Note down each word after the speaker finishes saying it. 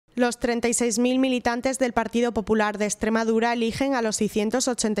Los 36.000 militantes del Partido Popular de Extremadura eligen a los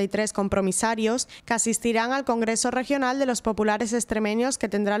 683 compromisarios que asistirán al Congreso Regional de los Populares Extremeños que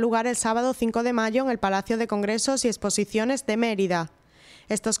tendrá lugar el sábado 5 de mayo en el Palacio de Congresos y Exposiciones de Mérida.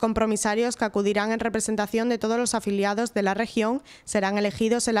 Estos compromisarios, que acudirán en representación de todos los afiliados de la región, serán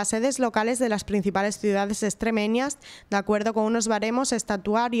elegidos en las sedes locales de las principales ciudades extremeñas, de acuerdo con unos baremos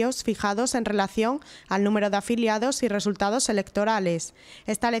estatutarios fijados en relación al número de afiliados y resultados electorales.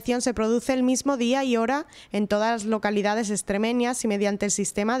 Esta elección se produce el mismo día y hora en todas las localidades extremeñas y mediante el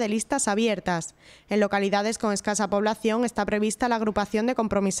sistema de listas abiertas. En localidades con escasa población está prevista la agrupación de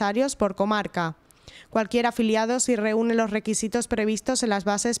compromisarios por comarca. Cualquier afiliado, si reúne los requisitos previstos en las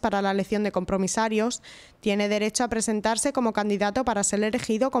bases para la elección de compromisarios, tiene derecho a presentarse como candidato para ser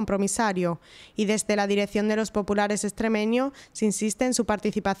elegido compromisario, y desde la dirección de los populares extremeños se insiste en su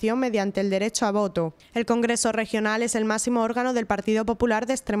participación mediante el derecho a voto. El Congreso Regional es el máximo órgano del Partido Popular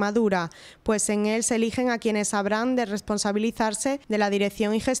de Extremadura, pues en él se eligen a quienes habrán de responsabilizarse de la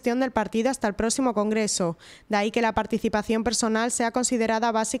dirección y gestión del partido hasta el próximo Congreso. De ahí que la participación personal sea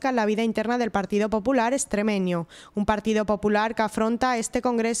considerada básica en la vida interna del Partido Popular extremeño, un partido popular que afronta este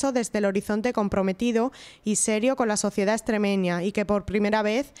Congreso desde el horizonte comprometido y serio con la sociedad extremeña y que por primera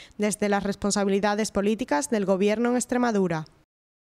vez desde las responsabilidades políticas del Gobierno en Extremadura.